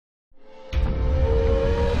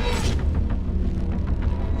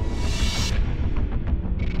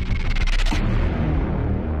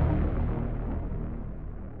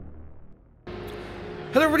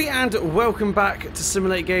everybody, and welcome back to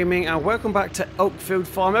Simulate Gaming, and welcome back to Oakfield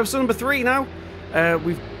Farm, episode number 3 now.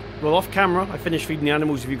 Well, off camera, I finished feeding the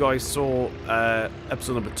animals. If you guys saw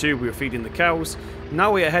episode number 2, we were feeding the cows.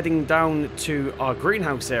 Now we are heading down to our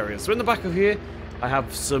greenhouse area. So in the back of here, I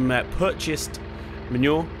have some purchased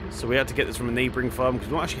manure. So we had to get this from a neighbouring farm because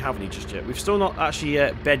we don't actually have any just yet. We've still not actually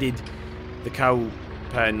bedded the cow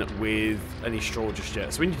pen with any straw just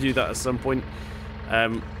yet. So we need to do that at some point.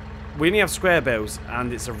 We only have square bales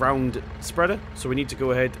and it's a round spreader, so we need to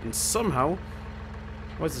go ahead and somehow...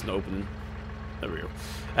 Why is this not opening? There we go.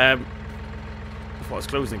 I thought it was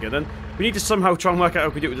closing again then. We need to somehow try and work out how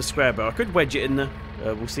we can do it with a square bale. I could wedge it in there.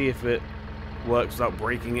 We'll see if it works without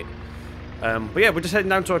breaking it. But yeah, we're just heading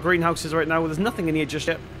down to our greenhouses right now. There's nothing in here just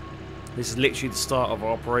yet. This is literally the start of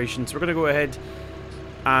our operation. So we're going to go ahead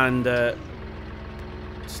and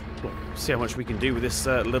see how much we can do with this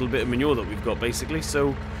little bit of manure that we've got, basically.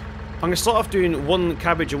 So I'm going to start off doing one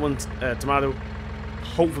cabbage and one tomato.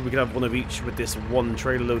 Hopefully we can have one of each with this one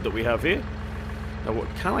trailer load that we have here. Now, what,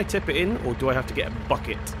 can I tip it in, or do I have to get a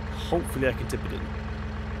bucket? Hopefully I can tip it in.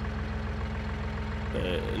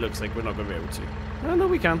 It looks like we're not going to be able to. Oh, no,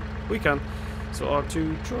 we can. We can. So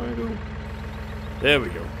R2 triangle. There we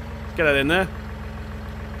go. Get that in there.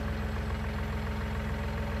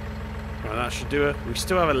 Right, that should do it. We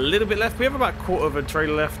still have a little bit left. We have about a quarter of a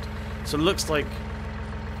trailer left. So it looks like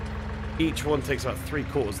each one takes about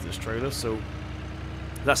 3/4 of this trailer. So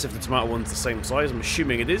that's if the tomato one's the same size. I'm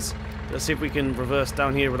assuming it is. Let's see if we can reverse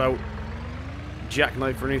down here without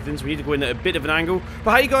jackknife or anything. So we need to go in at a bit of an angle.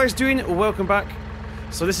 But how you guys doing? Welcome back.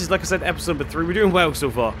 So this is, like I said, episode number 3. We're doing well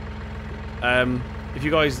so far. If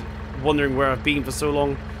you guys wondering where I've been for so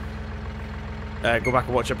long, go back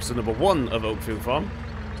and watch episode number 1 of Oakfield Farm.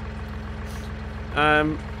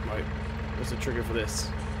 Right. What's the trigger for this?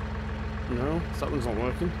 No, that one's not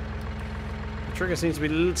working. The trigger seems to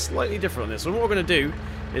be slightly different on this. So what we're going to do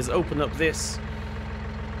is open up this.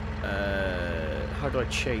 How do I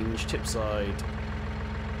change? Tip side.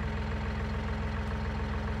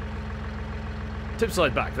 Tip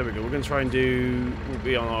side back. There we go. We're going to try and do... We'll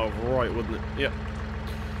be on our right, wouldn't it? Yep.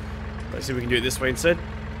 Let's see if we can do it this way instead.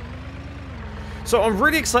 So I'm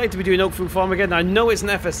really excited to be doing Oakfield Farm again. I know it's an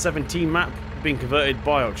FS17 map being converted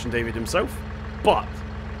by Auction David himself, but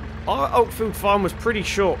our Oakfield Farm was pretty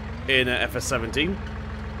short in FS17,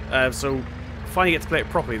 so finally get to play it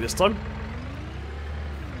properly this time.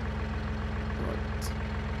 Right.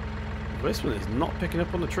 This one is not picking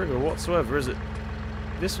up on the trigger whatsoever, is it?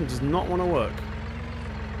 This one does not want to work.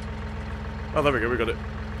 Oh, there we go, we got it.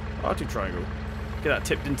 R2 triangle. Get that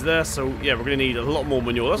tipped into there, so yeah, we're going to need a lot more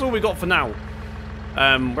manure. That's all we got for now.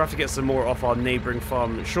 We'll have to get some more off our neighbouring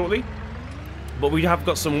farm shortly. But we have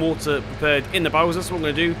got some water prepared in the Bowser, so what I'm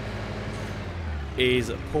going to do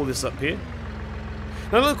is pull this up here.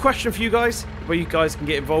 Now, a little question for you guys, where you guys can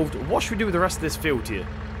get involved. What should we do with the rest of this field here?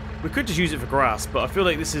 We could just use it for grass, but I feel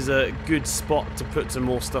like this is a good spot to put some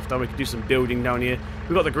more stuff down. We could do some building down here.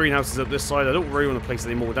 We've got the greenhouses up this side. I don't really want to place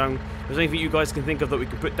any more down. If there's anything you guys can think of that we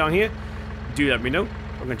can put down here, do let me know.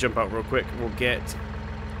 I'm going to jump out real quick. We'll get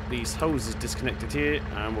these hoses disconnected here,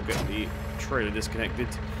 and we'll get the trailer disconnected.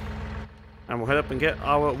 And we'll head up and get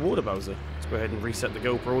our water Bowser. Let's go ahead and reset the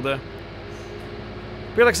GoPro there.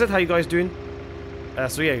 But like I said, how you guys doing?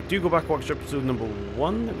 So yeah, do go back and watch episode number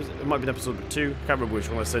 1. It might be episode number 2. Can't remember which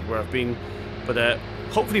one I said where I've been. But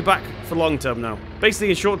hopefully back for long term now. Basically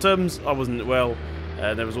in short terms, I wasn't well.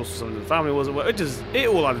 There was also something in the family wasn't well. It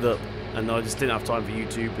all added up. And I just didn't have time for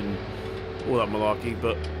YouTube and all that malarkey.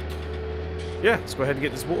 But yeah, let's go ahead and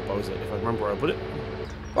get this water Bowser, if I remember where I put it.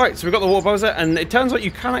 Alright, so we've got the water Bowser, and it turns out you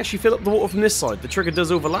can actually fill up the water from this side. The trigger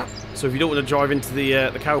does overlap, so if you don't want to drive into the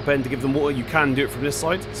cow pen to give them water, you can do it from this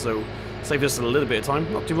side. So save us a little bit of time,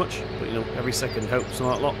 not too much, but you know, every second helps and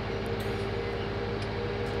that lot.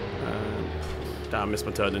 Damn, I missed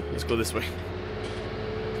my turning. Let's go this way.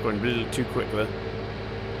 It's going a little too quick there.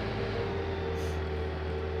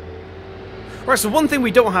 Right, so one thing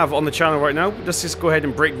we don't have on the channel right now, let's just go ahead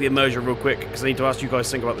and break the immersion real quick, because I need to ask you guys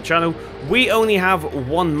to think about the channel. We only have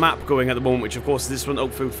one map going at the moment, which of course is this one,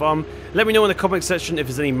 Oakfield Farm. Let me know in the comment section if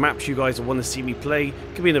there's any maps you guys want to see me play. It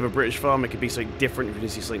could be another British farm, it could be something different if you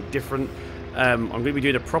want to see something different. I'm going to be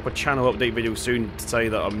doing a proper channel update video soon to tell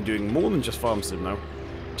you that I'm doing more than just farm sim now,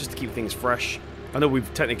 just to keep things fresh. I know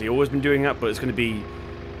we've technically always been doing that, but it's going to be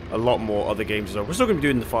a lot more other games as well. We're still going to be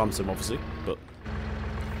doing the farm sim, obviously, but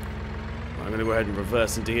I'm going to go ahead and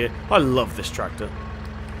reverse into here. I love this tractor.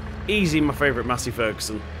 Easy my favourite Massey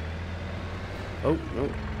Ferguson. Oh, no.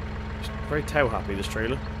 Just very tail happy, this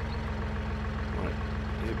trailer. Right.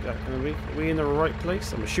 Is it going to be? Are we in the right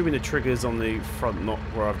place? I'm assuming the trigger's on the front, not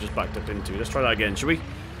where I've just backed up into. Let's try that again, shall we?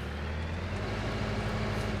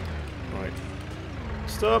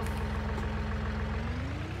 Stop.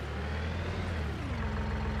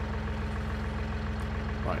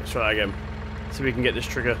 Right, let's try that again. See if we can get this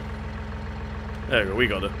trigger. There we go, we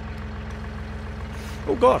got it.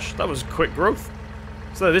 Oh gosh, that was quick growth.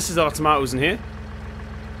 So this is our tomatoes in here.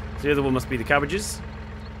 So the other one must be the cabbages.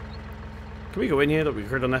 Can we go in here that we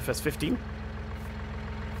heard on FS15?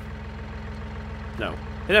 No.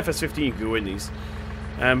 In FS15 you can go in these.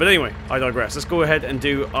 But anyway, I digress. Let's go ahead and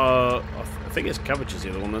do I think it's cabbages, the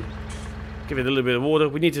other one then. Give it a little bit of water.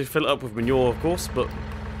 We need to fill it up with manure, of course, but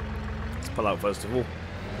let's pull out first of all.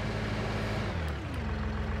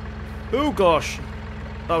 Oh gosh,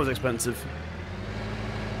 that was expensive.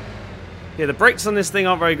 Yeah, the brakes on this thing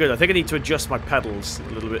aren't very good. I think I need to adjust my pedals a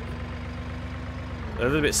little bit. They're a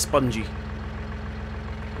little bit spongy.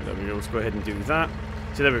 There we go, let's go ahead and do that.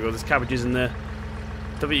 So there we go, there's cabbages in there.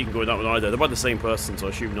 Don't think you can go in that one either. They're by the same person, so I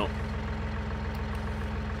assume not.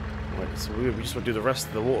 Right, so we just want to do the rest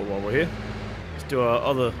of the water while we're here. Let's do our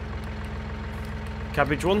other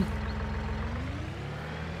cabbage one.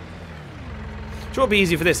 Sure, it'll be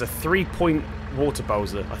easy for this, a 3-point water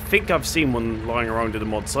bowser. I think I've seen one lying around in the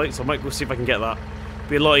mod site, so I might go see if I can get that.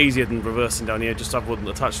 Be a lot easier than reversing down here, just to have one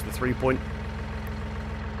attached to the 3-point.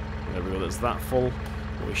 There we go, that's that full.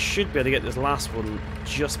 But we should be able to get this last one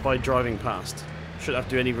just by driving past. Shouldn't have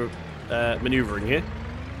to do any manoeuvring here.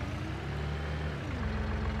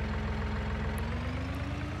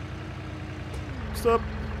 Stop.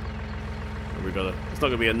 There we go. It's not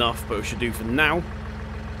going to be enough, but it should do for now.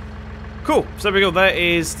 Cool, so there we go, there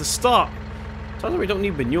is the start. Turns out we don't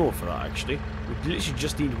need manure for that, actually. We literally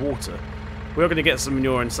just need water. We are going to get some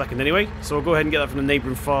manure in a second anyway, so we'll go ahead and get that from the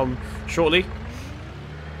neighbouring farm shortly.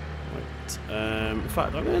 Right, in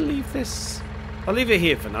fact, I'm going to leave this... I'll leave it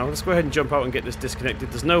here for now. Let's go ahead and jump out and get this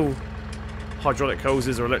disconnected. There's no hydraulic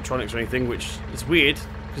hoses or electronics or anything, which is weird,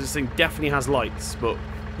 because this thing definitely has lights, but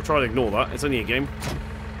we'll try and ignore that. It's only a game.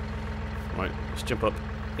 Right, let's jump up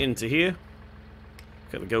into here.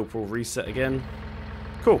 Get the GoPro reset again.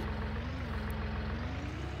 Cool.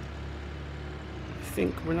 I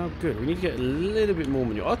think we're now good. We need to get a little bit more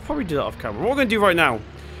manure. I'll probably do that off camera. What we're going to do right now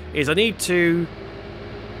is I need to...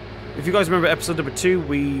 If you guys remember episode number 2,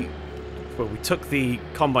 we took the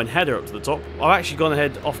combine header up to the top. I've actually gone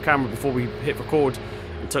ahead off camera before we hit record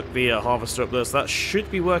and took the harvester up there. So that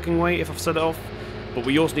should be working away if I've set it off. But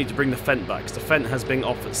we also need to bring the Fent back, because the Fent has been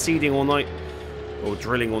off at seeding all night. Or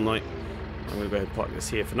drilling all night. I'm going to go ahead and park this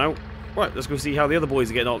here for now. Right, let's go see how the other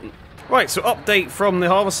boys are getting on. Right, so update from the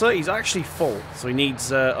harvester. He's actually full, so he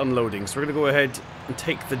needs unloading. So we're going to go ahead and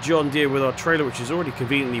take the John Deere with our trailer, which is already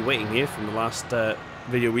conveniently waiting here from the last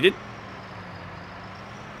video we did.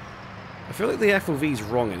 I feel like the FOV's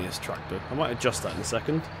wrong in this tractor. I might adjust that in a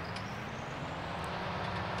second.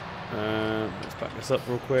 Let's back this up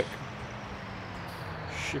real quick.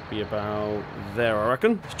 Should be about there, I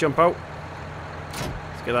reckon. Let's jump out.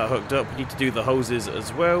 Get that hooked up. We need to do the hoses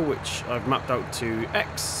as well, which I've mapped out to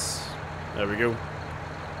X. There we go.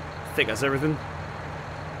 I think that's everything.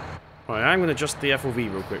 Right, I'm going to adjust the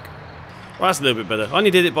FOV real quick. Well, that's a little bit better. I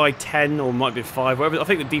only did it by 10 or might be 5. Whatever. I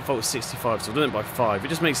think the default is 65, so I've done it by 5. It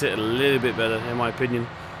just makes it a little bit better, in my opinion.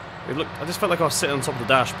 I just felt like I was sitting on top of the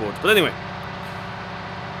dashboard. But anyway,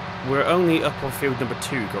 we're only up on field number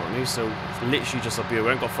 2 currently, so it's literally just up here. We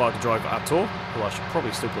haven't got far to drive at all. Well, I should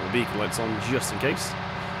probably still put the beacon lights on just in case.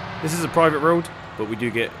 This is a private road, but we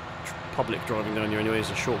do get public driving down here anyway.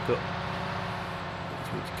 It's a shortcut.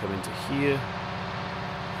 So we need to come into here.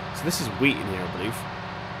 So this is wheat in here, I believe.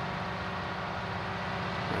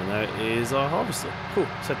 And that is our harvester. Cool.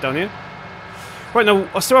 Let's head down here. Right, now,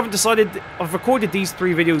 I still haven't decided. I've recorded these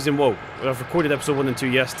 3 videos in Whoa. I've recorded episode 1 and 2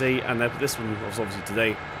 yesterday, and this one was obviously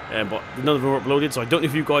today. But none of them are uploaded, so I don't know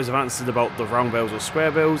if you guys have answered about the round bales or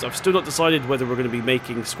square bales. I've still not decided whether we're going to be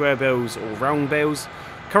making square bales or round bales.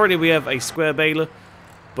 Currently we have a square baler,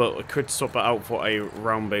 but I could swap that out for a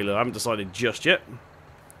round baler. I haven't decided just yet.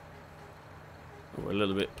 Oh, we're a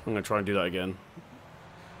little bit... I'm going to try and do that again.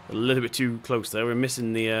 A little bit too close there. We're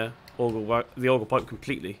missing the auger pipe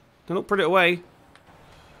completely. Don't put it away.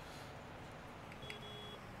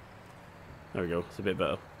 There we go. It's a bit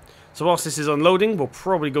better. So whilst this is unloading, we'll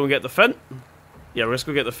probably go and get the Fent. Yeah, let's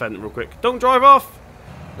go get the Fent real quick. Don't drive off!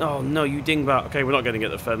 Oh no, you dingbat. Okay, we're not going to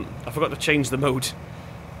get the Fent. I forgot to change the mode.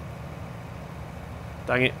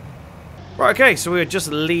 Dang it. Right, okay, so we're just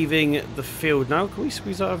leaving the field now. Can we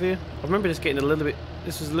squeeze out of here? I remember this getting a little bit...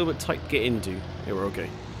 This was a little bit tight to get into. Yeah, we're okay.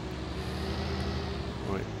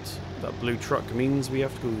 Right, that blue truck means we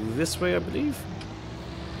have to go this way, I believe.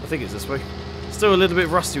 I think it's this way. Still a little bit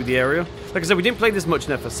rusty with the area. Like I said, we didn't play this much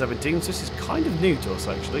in FS17, so this is kind of new to us,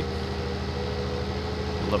 actually.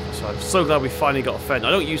 So I'm so glad we finally got a fence. I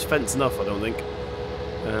don't use fence enough, I don't think.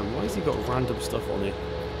 Why has he got random stuff on here?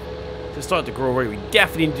 It's starting to grow already. We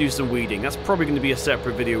definitely need to do some weeding. That's probably going to be a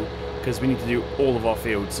separate video because we need to do all of our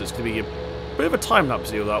fields. So it's going to be a bit of a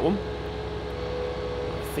time-lapse video, that one.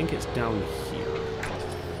 I think it's down here.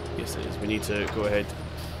 Yes, it is. We need to go ahead,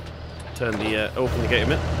 turn the open the gate a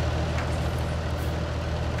minute.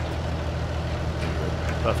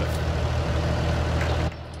 Perfect.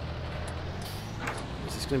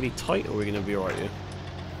 Is this going to be tight, or are we going to be alright here?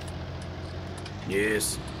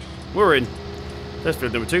 Yes. We're in. There's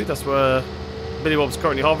field number 2. That's where Billy Bob's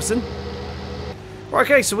currently harvesting. Right,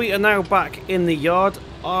 okay, so we are now back in the yard.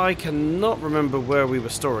 I cannot remember where we were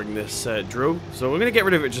storing this drill, so we're going to get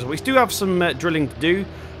rid of it. We do have some drilling to do,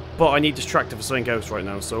 but I need this tractor for something else right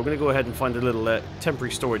now, so we're going to go ahead and find a little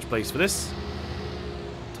temporary storage place for this.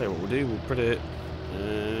 Tell you what we'll do, we'll put it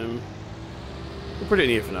in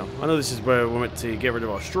here for now. I know this is where we're meant to get rid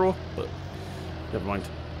of our straw, but never mind.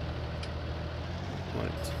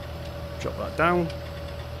 Right, drop that down.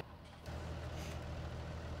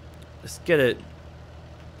 Let's get it.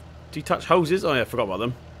 Detach hoses. Oh yeah, I forgot about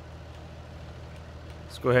them.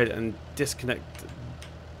 Let's go ahead and disconnect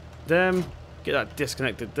them. Get that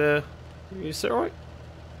disconnected there. Is it alright?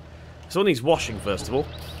 This all needs washing first of all.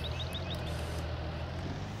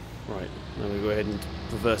 Right, now we go ahead and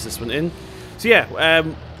reverse this one in. So yeah,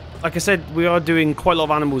 like I said, we are doing quite a lot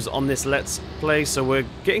of animals on this Let's Play, so we're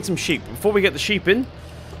getting some sheep. Before we get the sheep in,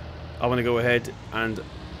 I want to go ahead and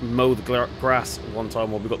mow the grass one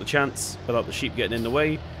time while we've got the chance, without the sheep getting in the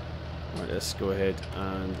way. Right, let's go ahead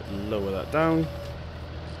and lower that down.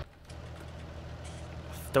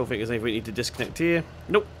 Don't think there's anything we need to disconnect here.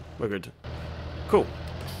 Nope, we're good. Cool.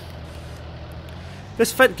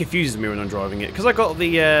 This fence confuses me when I'm driving it, because I got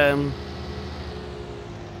the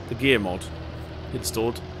gear mod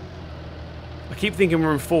installed. I keep thinking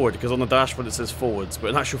we're in forward because on the dashboard it says forwards, but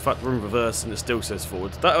in actual fact we're in reverse and it still says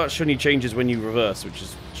forwards. That actually changes when you reverse, which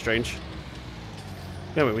is strange.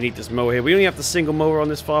 Anyway, we need this mower here. We only have the single mower on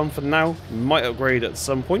this farm for now. We might upgrade at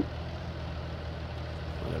some point.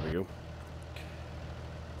 Oh, there we go.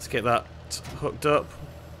 Let's get that hooked up.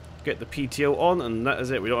 Get the PTO on, and that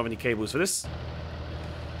is it. We don't have any cables for this.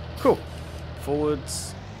 Cool.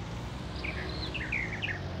 Forwards.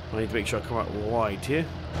 I need to make sure I come out wide here.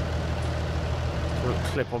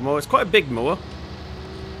 Clip on mower. It's quite a big mower.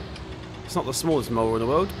 It's not the smallest mower in the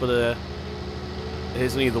world, but it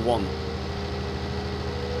is only the one.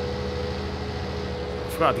 I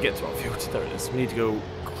forgot to get to our field. There it is. We need to go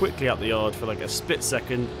quickly out the yard for like a split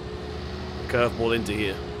second. Curveball into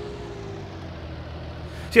here.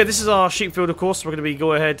 So yeah, this is our sheep field, of course. We're going to be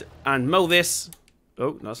go ahead and mow this.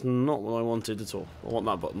 Oh, that's not what I wanted at all. I want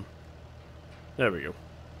that button. There we go.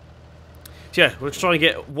 So yeah, we're trying to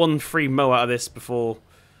get one free mow out of this before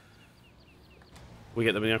we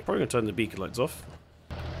get them in. I'm probably going to turn the beacon lights off.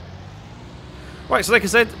 Right, so like I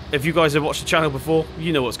said, if you guys have watched the channel before,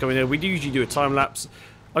 you know what's coming here. We do usually do a time lapse.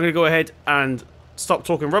 I'm going to go ahead and stop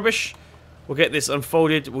talking rubbish. We'll get this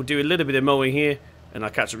unfolded. We'll do a little bit of mowing here, and I'll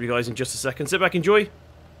catch up with you guys in just a second. Sit back, enjoy,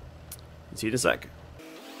 and see you in a sec.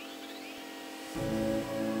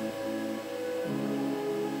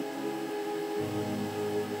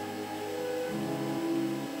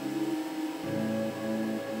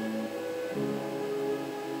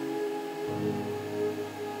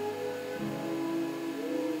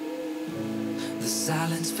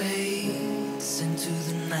 Silence fades into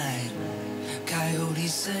the night.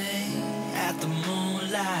 Coyotes sing at the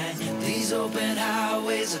moonlight. These open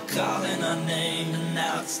highways are calling our name, and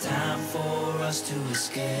now it's time for us to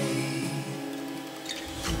escape.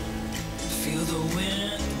 Feel the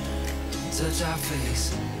wind touch our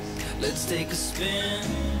face. Let's take a spin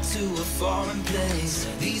to a foreign place.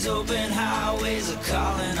 These open highways are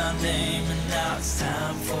calling our name, and now it's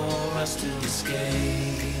time for us to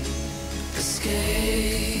escape.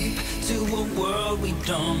 Escape to a world we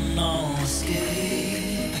don't know.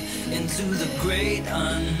 Escape into the great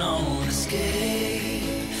unknown.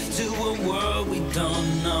 Escape to a world we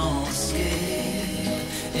don't know. Escape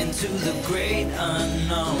into the great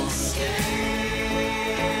unknown. Escape,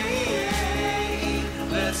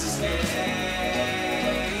 let's escape.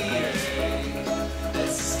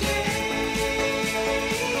 Let's escape.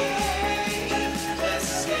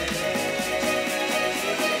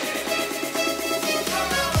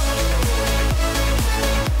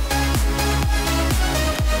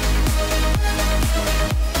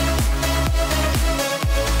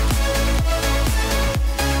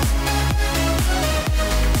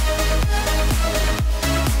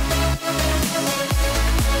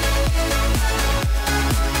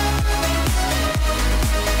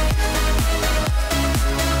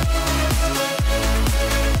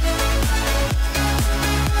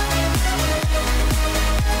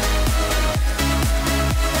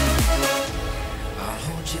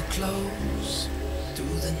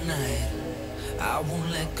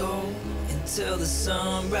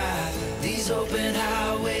 sunrise. These open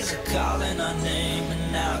highways are calling our name,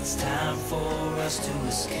 and now it's time for us to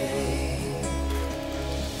escape.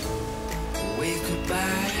 Wave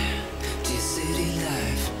goodbye to your city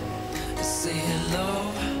life, and say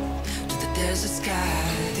hello to the desert sky.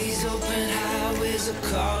 These open highways are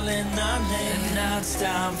calling our name, and now it's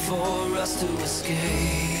time for us to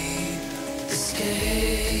escape.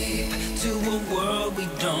 Escape to a world we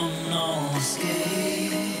don't know.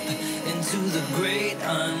 Escape into the great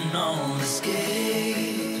unknown.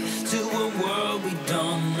 Escape to a world we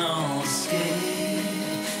don't know. Escape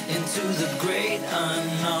into the great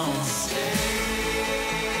unknown. Escape,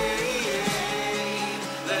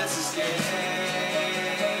 let's escape.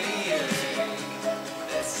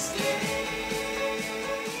 Let's escape.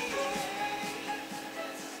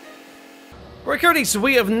 Right, Cody, so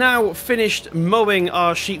we have now finished mowing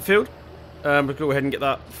our sheep field. We'll go ahead and get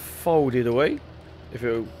that folded away. If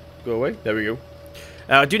it'll go away. There we go.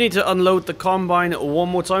 I do need to unload the combine one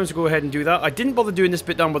more time, so go ahead and do that. I didn't bother doing this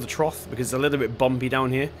bit down by the trough because it's a little bit bumpy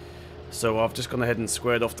down here. So I've just gone ahead and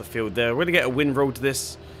squared off the field there. We're going to get a windrow to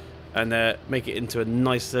this and make it into a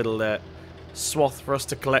nice little swath for us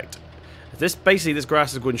to collect. Basically, this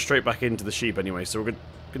grass is going straight back into the sheep anyway, so we're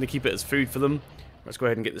going to keep it as food for them. Let's go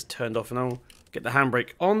ahead and get this turned off now. Get the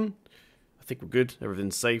handbrake on. I think we're good.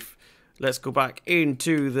 Everything's safe. Let's go back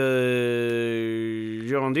into the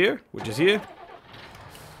John Deere, which is here.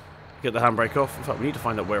 Get the handbrake off. In fact, we need to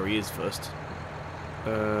find out where he is first.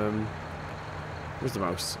 Where's the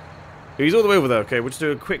mouse? He's all the way over there. Okay, we'll just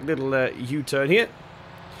do a quick little U-turn here.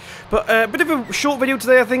 But a bit of a short video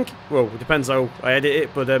today, I think. Well, it depends how I edit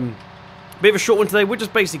it, but bit of a short one today. We're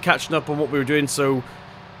just basically catching up on what we were doing, so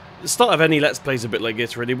the start of any Let's Plays a bit like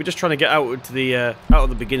this, really. We're just trying to get out to the out of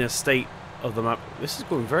the beginner state of the map. This is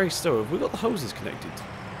going very slow. Have we got the hoses connected?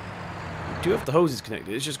 We do have the hoses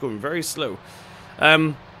connected. It's just going very slow.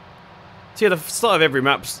 So yeah, the start of every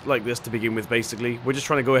map's like this to begin with, basically. We're just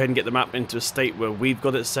trying to go ahead and get the map into a state where we've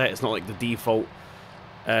got it set. It's not like the default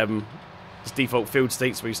field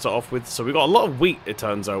states where you start off with. So we've got a lot of wheat, it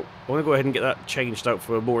turns out. I want to go ahead and get that changed out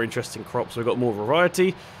for a more interesting crop, so we've got more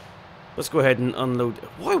variety. Let's go ahead and unload.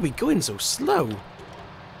 Why are we going so slow?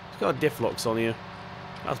 It's got diff locks on here.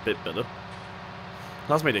 That's a bit better.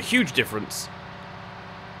 That's made a huge difference.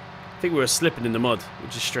 I think we were slipping in the mud,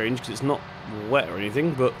 which is strange because it's not wet or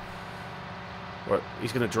anything, but right,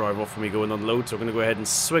 he's going to drive off when we go and unload, so we're going to go ahead and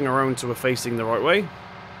swing around so we're facing the right way.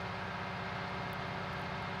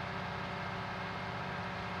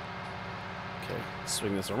 Okay,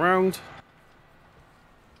 swing this around.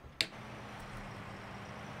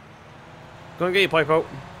 Go and get your pipe out.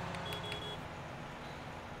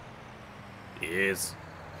 Yes.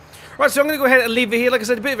 Right, so I'm going to go ahead and leave it here. Like I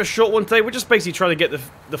said, a bit of a short one today. We're just basically trying to get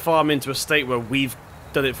the farm into a state where we've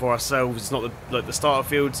done it for ourselves. It's not like the starter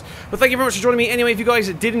fields. But thank you very much for joining me. Anyway, if you guys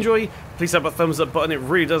did enjoy, please hit that thumbs up button. It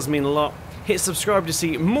really does mean a lot. Hit subscribe to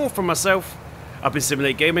see more from myself. I've been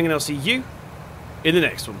Simulate Gaming, and I'll see you in the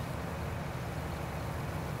next one.